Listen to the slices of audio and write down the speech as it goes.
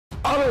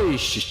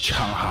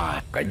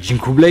Shanghai. Kajing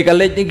kublai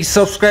kalet ni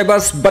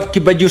subscribers bat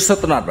ki baju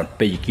satnat ban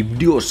pe ki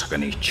video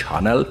sakani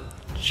channel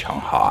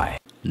Shanghai.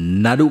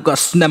 Nadu ka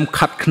snam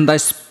khat khandai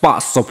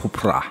spa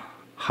sopupra.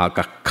 Ha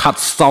ka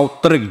khat sau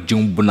trik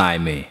jung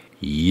bunai me.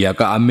 Ya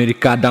ka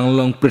Amerika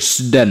danglong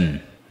presiden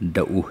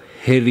da u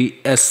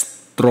Harry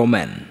S.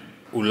 Truman.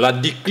 Ula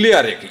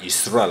declare ke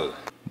Israel.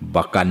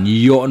 Bahkan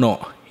yono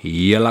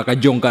ialah ka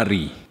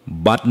jongkari.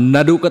 Bat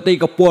nadu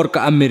katai kapor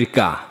ka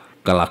Amerika.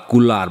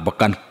 Kalakular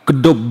bahkan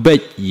kdup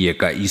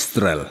iaka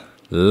Israel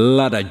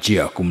lada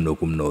jia kumno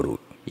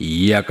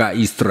iaka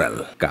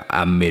Israel ka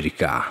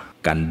Amerika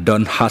kan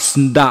don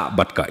hasnda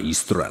bat ka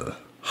Israel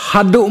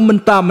hadu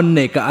menta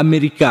mene ka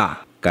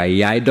Amerika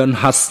kayai don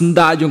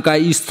hasnda jong ka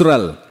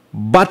Israel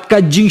bat ka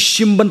jing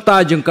shim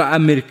benta jong ka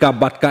Amerika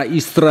bat ka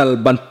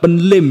Israel ban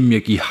penlim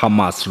yaki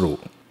Hamas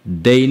ru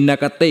deina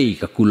katei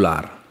ka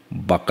kular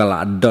bakal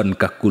adon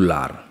ka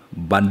kular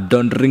ban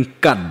don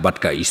ringkat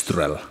bat ka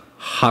Israel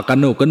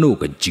hakano kanu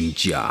ke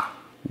jingjia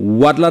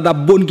wadla da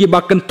bun ki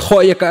bakan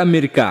thoya ka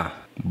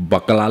Amerika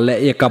bakala le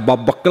ya ka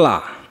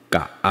babakla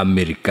ka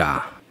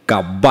Amerika ka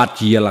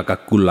bat yala ka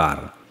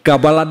kular ka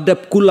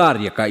baladep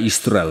kular ya ka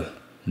Israel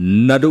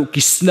nadu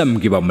kisnam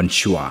ki ba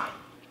mensyua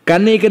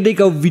kane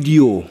ka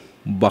video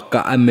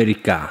baka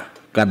Amerika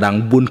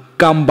kadang bun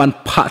kamban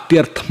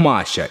paktir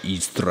thma sya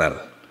Israel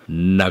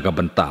naga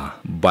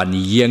benta ban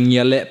yang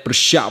nyale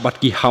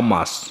persyabat ki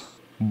Hamas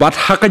bat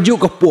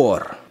hakaju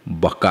kapor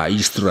baka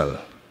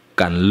Israel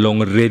kan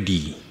long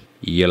ready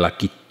ialah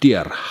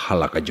kitiar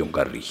halaka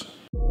jongkari.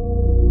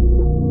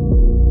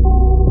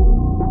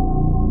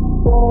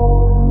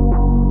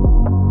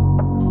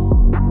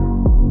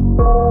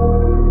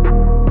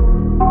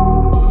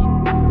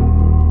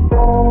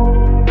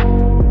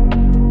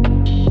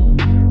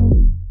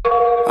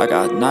 I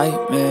got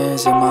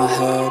nightmares in my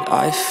head,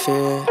 I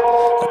fear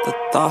that the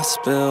thoughts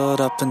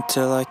build up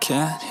until I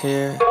can't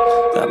hear,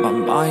 that my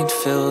mind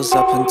fills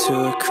up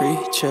into a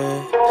creature,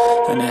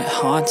 and it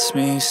haunts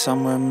me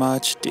somewhere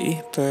much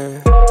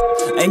deeper.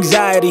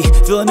 Anxiety,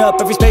 filling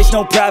up every space,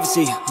 no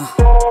privacy.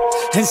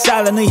 And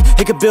silently,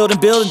 it could build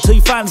and build until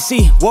you finally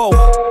see, whoa,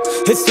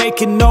 it's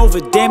taking over,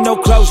 damn no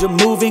closure,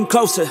 moving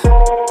closer.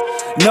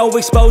 No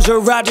exposure,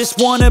 I just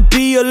wanna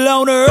be a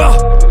loner.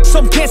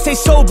 Some can't stay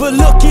sober,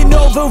 looking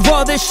over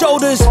all their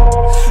shoulders,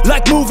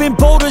 like moving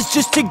boulders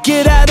just to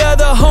get out of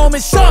the home.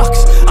 It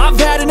sucks, I've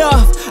had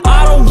enough,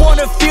 I don't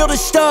wanna feel the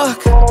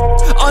stuck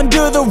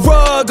under the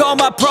rug, all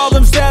my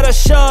problems that I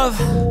shove.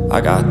 I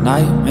got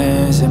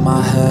nightmares in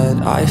my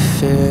head, I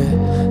fear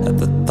that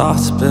the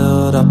thoughts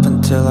build up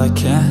until I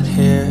can't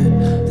hear,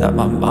 that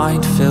my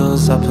mind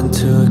fills up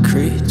into a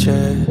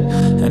creature,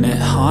 and it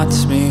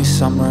haunts me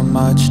somewhere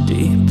much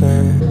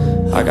deeper.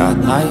 I got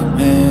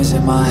nightmares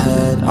in my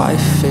head, I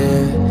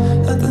fear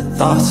that the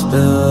thoughts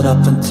build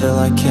up until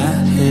I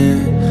can't hear,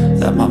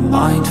 that my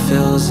mind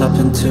fills up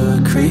into a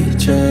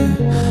creature,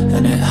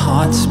 and it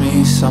haunts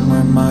me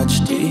somewhere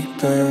much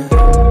deeper.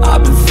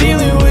 I've been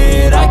feeling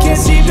weird, I can't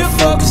seem to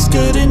focus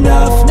good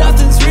enough,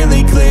 nothing's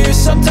really clear,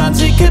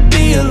 sometimes it could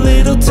be a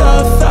little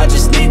tough, I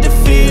just need to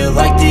feel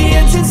like the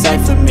end's in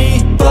sight for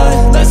me,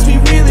 but let's be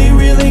really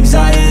real,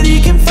 anxiety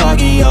can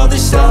foggy all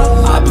this stuff.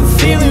 I've been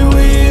feeling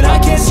weird, I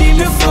can't seem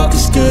to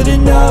focus good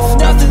enough,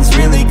 nothing's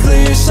really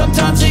clear,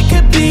 sometimes it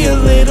could be a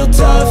little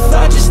tough,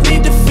 I just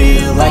need to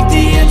feel like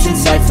the end's in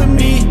sight for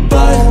me,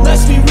 but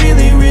let's be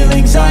really real,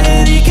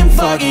 anxiety can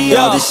foggy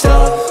all this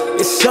stuff.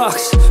 It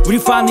sucks when you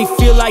finally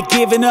feel like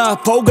giving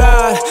up. Oh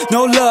God,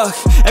 no luck,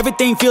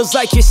 everything feels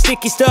like you're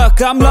sticky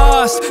stuck. I'm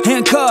lost,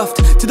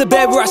 handcuffed to the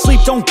bed where I sleep,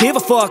 don't give a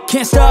fuck.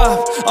 Can't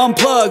stop,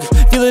 unplug,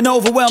 feeling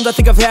overwhelmed, I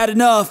think I've had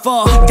enough.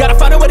 Gotta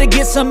find a way to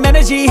get some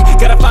energy,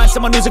 gotta find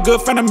someone who's a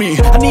good friend of me.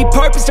 I need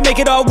purpose to make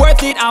it all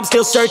worth it, I'm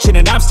still searching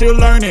and I'm still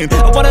learning.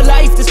 I want a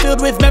life that's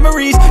filled with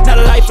memories, not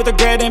a life with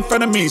regret and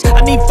frenemies.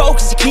 I need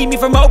focus to keep me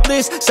from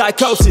hopeless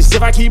psychosis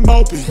if I keep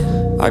moping.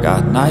 I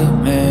got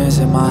nightmares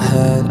in my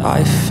head,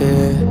 I fear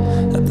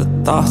that the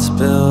thoughts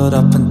build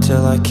up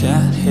until I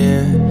can't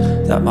hear,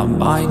 that my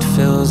mind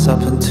fills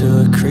up into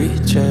a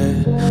creature,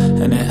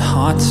 and it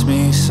haunts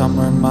me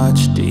somewhere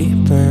much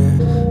deeper.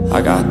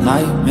 I got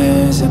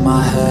nightmares in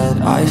my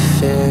head, I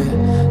fear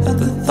that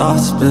the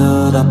thoughts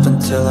build up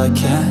until I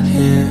can't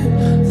hear,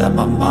 that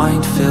my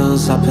mind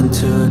fills up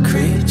into a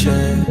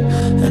creature,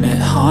 and it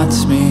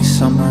haunts me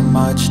somewhere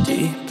much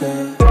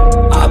deeper.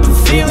 I've been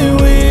feeling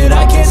weird,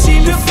 I can't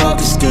seem to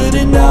focus good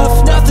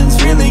enough, nothing's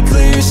really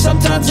clear,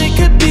 sometimes it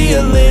could be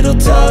a little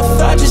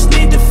tough, I just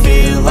need to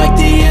feel like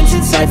the end's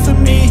in sight for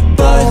me,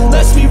 but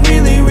let's be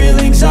really real,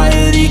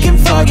 anxiety can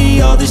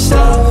foggy all this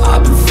stuff.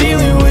 I've been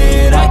feeling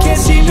weird, I can't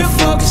seem to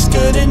focus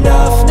good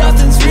enough,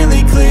 nothing's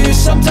really clear,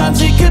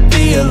 sometimes it could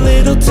be a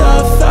little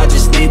tough, I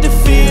just need to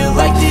feel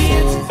like the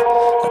end's in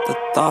sight. Let the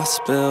thoughts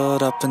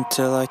build up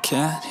until I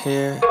can't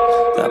hear,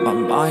 that my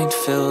mind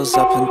fills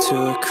up into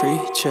a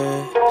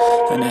creature,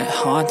 and it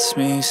haunts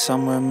me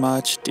somewhere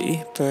much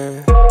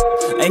deeper.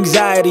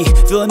 Anxiety,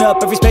 filling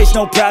up every space,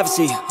 no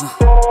privacy.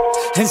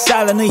 and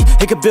silently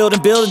it could build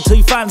and build until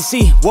you finally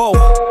see, whoa,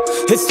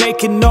 it's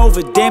taking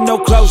over, damn, no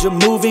closure,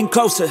 moving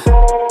closer.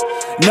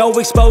 No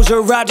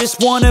exposure, I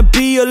just wanna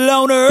be a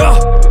loner.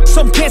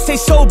 Some can't stay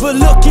sober,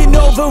 looking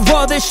over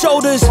all their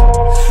shoulders,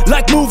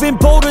 like moving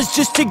boulders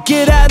just to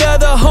get out of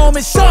the home.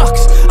 It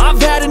sucks,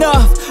 I've had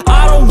enough,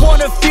 I don't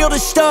wanna feel the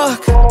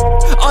stuck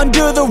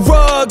under the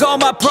rug, all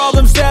my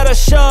problems that I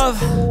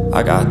shove.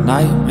 I got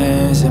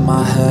nightmares in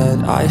my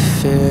head, I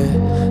fear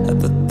that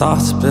the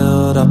thoughts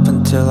build up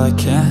until I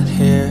can't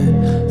hear,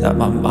 that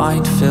my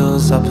mind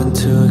fills up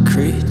into a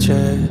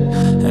creature,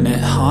 and it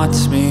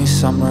haunts me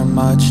somewhere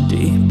much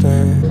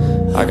deeper.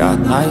 I got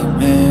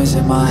nightmares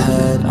in my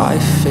head, I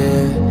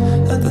fear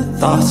that the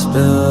thoughts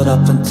build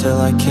up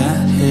until I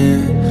can't hear,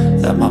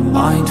 that my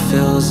mind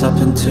fills up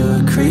into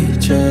a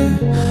creature,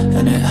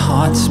 and it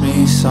haunts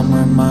me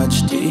somewhere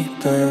much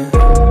deeper.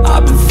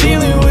 I've been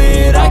feeling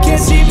weird, I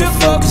can't seem to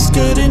focus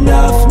good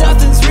enough,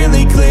 nothing's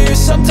really clear,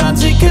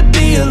 sometimes it could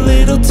be a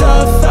little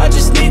tough. I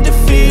just need to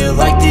feel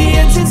like the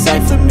end's in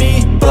sight for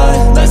me,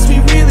 but let's be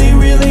really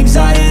real,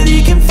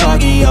 anxiety can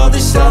foggy all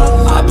this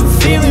stuff. I've been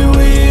feeling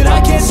weird,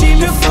 I can't seem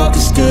to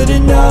focus good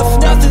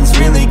enough, nothing's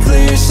really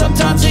clear,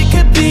 sometimes it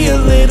could be a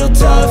little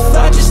tough.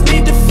 I just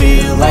need to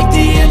feel like the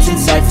end's in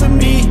sight for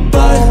me,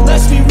 but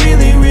let's be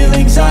really real,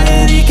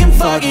 anxiety can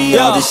foggy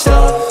all this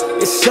stuff.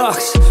 It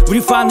sucks when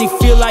you finally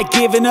feel like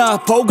giving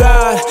up. Oh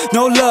God,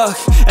 no luck,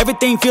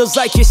 everything feels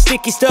like you're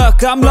sticky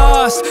stuck. I'm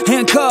lost,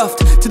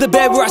 handcuffed to the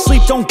bed where I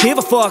sleep, don't give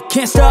a fuck.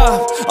 Can't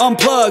stop,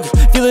 unplug,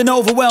 feeling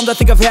overwhelmed, I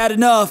think I've had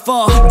enough.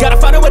 Gotta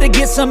find a way to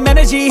get some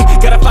energy,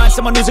 gotta find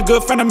someone who's a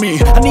good friend of me.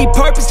 I need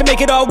purpose to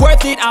make it all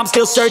worth it, I'm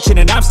still searching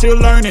and I'm still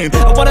learning.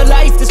 I want a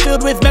life that's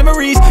filled with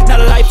memories, not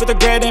a life with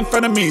regret in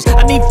front of me.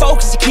 I need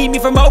focus to keep me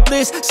from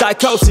hopeless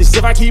psychosis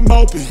if I keep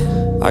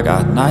moping. I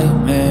got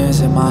nightmares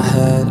in my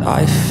head,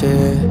 I fear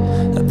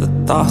that the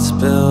thoughts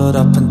build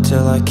up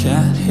until I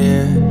can't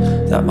hear,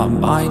 that my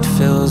mind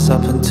fills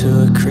up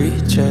into a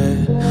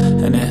creature,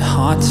 and it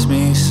haunts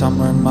me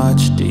somewhere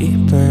much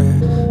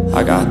deeper.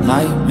 I got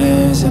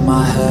nightmares in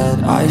my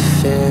head, I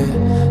fear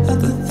that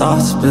the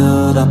thoughts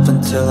build up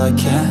until I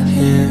can't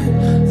hear,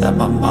 that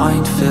my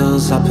mind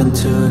fills up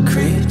into a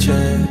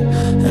creature,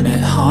 and it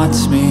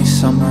haunts me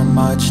somewhere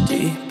much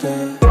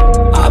deeper.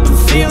 I've been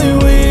feeling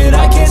weird,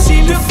 I can't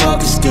seem to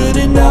focus good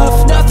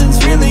enough,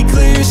 nothing's really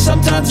clear,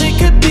 sometimes it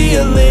could be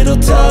a little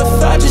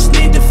tough. I just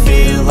need to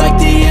feel like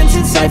the end's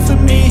in sight for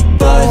me,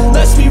 but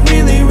let's be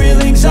really real,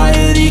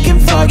 anxiety can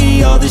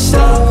foggy all this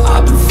stuff.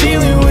 I've been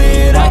feeling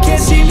weird, I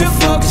can't seem to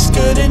focus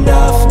good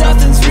enough,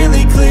 nothing's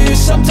really clear,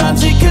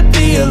 sometimes it could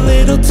be a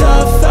little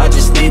tough. I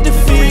just need to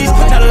freeze,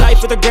 not a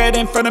life with regret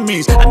in front of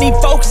me. I need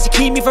focus to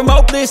keep me from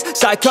hopeless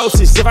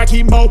psychosis if I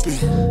keep moping.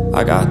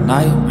 I got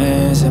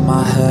nightmares in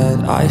my head,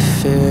 I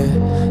fear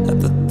that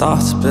the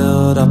thoughts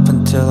build up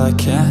until I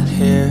can't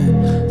hear,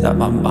 that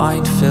my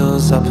mind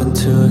fills up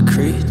into a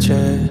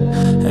creature,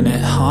 and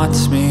it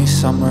haunts me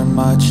somewhere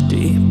much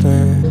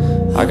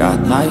deeper. I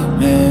got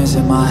nightmares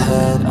in my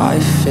head, I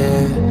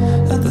fear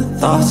that the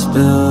thoughts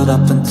build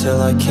up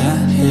until I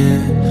can't hear,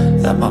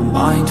 that my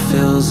mind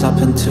fills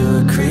up into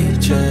a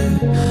creature,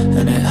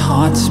 and it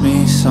haunts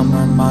me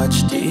somewhere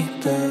much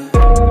deeper.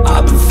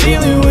 I've been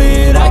feeling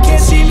weird, I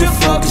can't seem to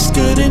focus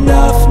good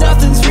enough,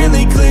 nothing's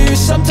really clear,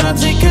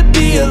 sometimes it could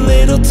be a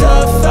little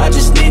tough. I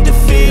just need to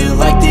feel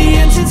like the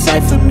end's in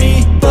sight for me,